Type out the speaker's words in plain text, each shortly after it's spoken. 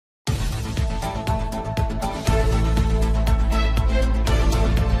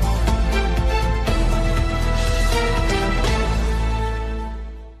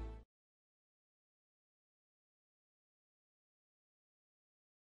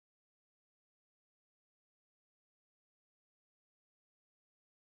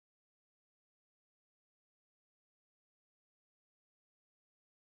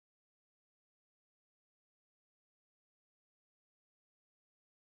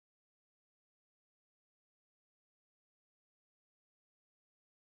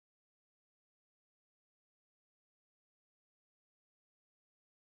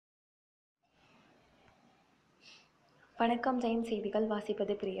வணக்கம். ஜெயம் செய்திகள்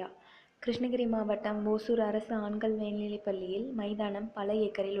வாசிப்பது பிரியா. கிருஷ்ணகிரி மாவட்டம் ஓசூர் அரசு ஆண்கள் மேல்நிலைப் பள்ளியில் மைதானம் பல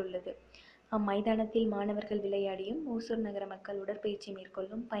ஏக்கரில் உள்ளது. அம்மைதானத்தில் மாணவர்கள் விளையாடியும் ஓசூர் நகர மக்கள் உடற்பயிற்சி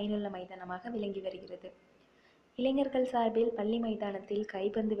மேற்கொள்ளும் பயனுள்ள மைதானமாக விளங்கி வருகிறது. இளைஞர்கள் சார்பில் பள்ளி மைதானத்தில்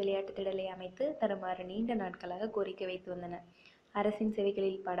கைப்பந்து விளையாட்டு திடலை அமைத்து தருமாறு நீண்ட நாட்களாக கோரிக்கை வைத்து வந்தனர். அரசின்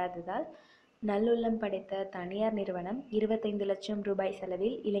செவிகளில் படாததால் நல்லுள்ளம் படைத்த தனியார் நிறுவனம் 25 லட்சம் ரூபாய்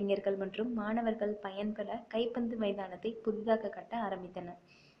செலவில் இளைஞர்கள் மற்றும் மாணவர்கள் பயன்பெற கைப்பந்து மைதானத்தை புதிதாக கட்ட ஆரம்பித்தனர்.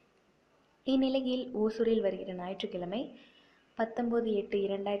 இந்நிலையில் ஓசூரில் வருகிற ஞாயிற்றுக்கிழமை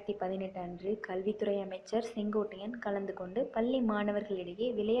 19/8/2018 அன்று கல்வித்துறை அமைச்சர் செங்கோட்டையன் கலந்து கொண்டு பள்ளி மாணவர்களிடையே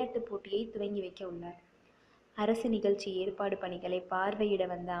விளையாட்டுப் போட்டியை துவங்கி வைக்க உள்ளார். அரசு நிகழ்ச்சி ஏற்பாடு பணிகளை பார்வையிட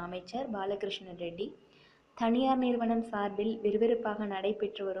வந்த அமைச்சர் பாலகிருஷ்ண ரெட்டி, தனியார் நிறுவனம் சார்பில் விறுவிறுப்பாக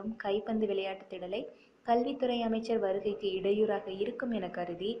நடைபெற்று வரும் கைப்பந்து விளையாட்டு திடலை கல்வித்துறை அமைச்சர் வருகைக்கு இடையூறாக இருக்கும் என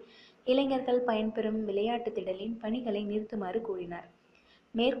கருதி இளைஞர்கள் பயன்பெறும் விளையாட்டு திடலின் பணிகளை நிறுத்துமாறு கூறினார்.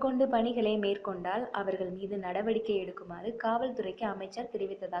 மேற்கொண்டு பணிகளை மேற்கொண்டால் அவர்கள் மீது நடவடிக்கை எடுக்குமாறு காவல்துறைக்கு அமைச்சர்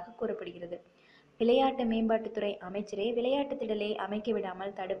தெரிவித்ததாக கூறப்படுகிறது. விளையாட்டு மேம்பாட்டுத்துறை அமைச்சரே விளையாட்டு திடலை அமைக்க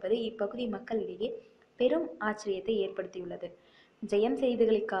விடாமல் தடுப்பது இப்பகுதி மக்களிடையே பெரும் ஆச்சரியத்தை ஏற்படுத்தியுள்ளது. ஜெயம்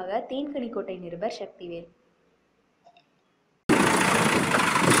செய்திகளுக்காக தேன்கனிக்கோட்டை நிருபர் சக்திவேல்.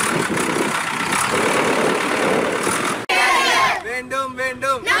 வேண்டும்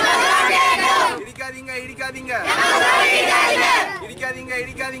வேண்டும் இடிக்காதீங்க இடிக்காதீங்க இடிக்காதீங்க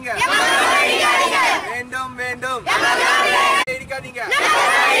இடிக்காதீங்க வேண்டும் வேண்டும் இடிக்காதீங்க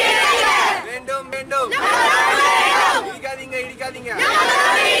வேண்டும் வேண்டும் இடிக்காதீங்க இடிக்காதீங்க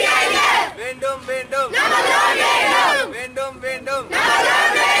வேண்டும் வேண்டும் வேண்டும் வேண்டும்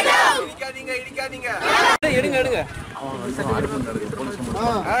இடிக்காதீங்க இடிக்காதீங்க எடுங்க எடுங்க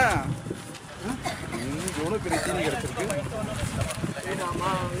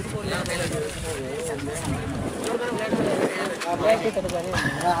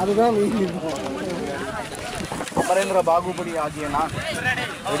அதுதான் அமரேந்திர பாகுபலி ஆகிய நான்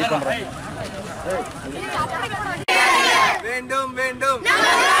ரெடி பண்றேன். வேண்டும் வேண்டும்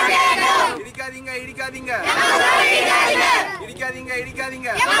இடிக்காதீங்க இடிக்காதீங்க இடிக்காதீங்க இடிக்காதீங்க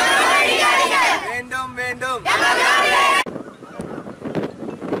வேண்டும் வேண்டும்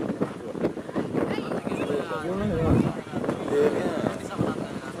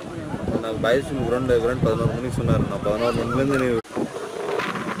நான் பயசுக்கு கிரௌண்ட் 11 மணிக்கு சொன்னார். நான் 11 மணிலேருந்து நீ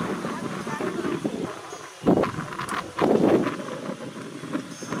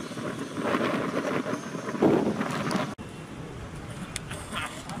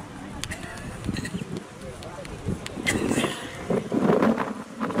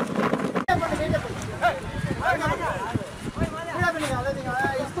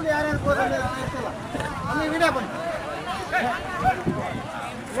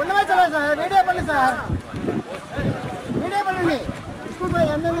ஒண்ணுமே சொல்ல சார், வீடியோ பண்ணு சார், வீடியோ பண்ணு. நீ ஸ்கூல்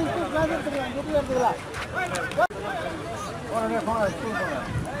போய் எந்த ஸ்கூல் கிளாஸ் எடுத்துக்கலாம், வீடியோ எடுத்துக்கலாம். போன போன ஸ்கூல் போன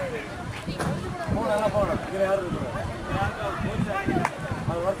போன எல்லாம் போன இதில் யாரும் இருக்கு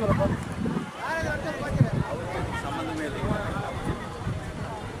அது வருஷம் சம்மந்தமே இல்லை.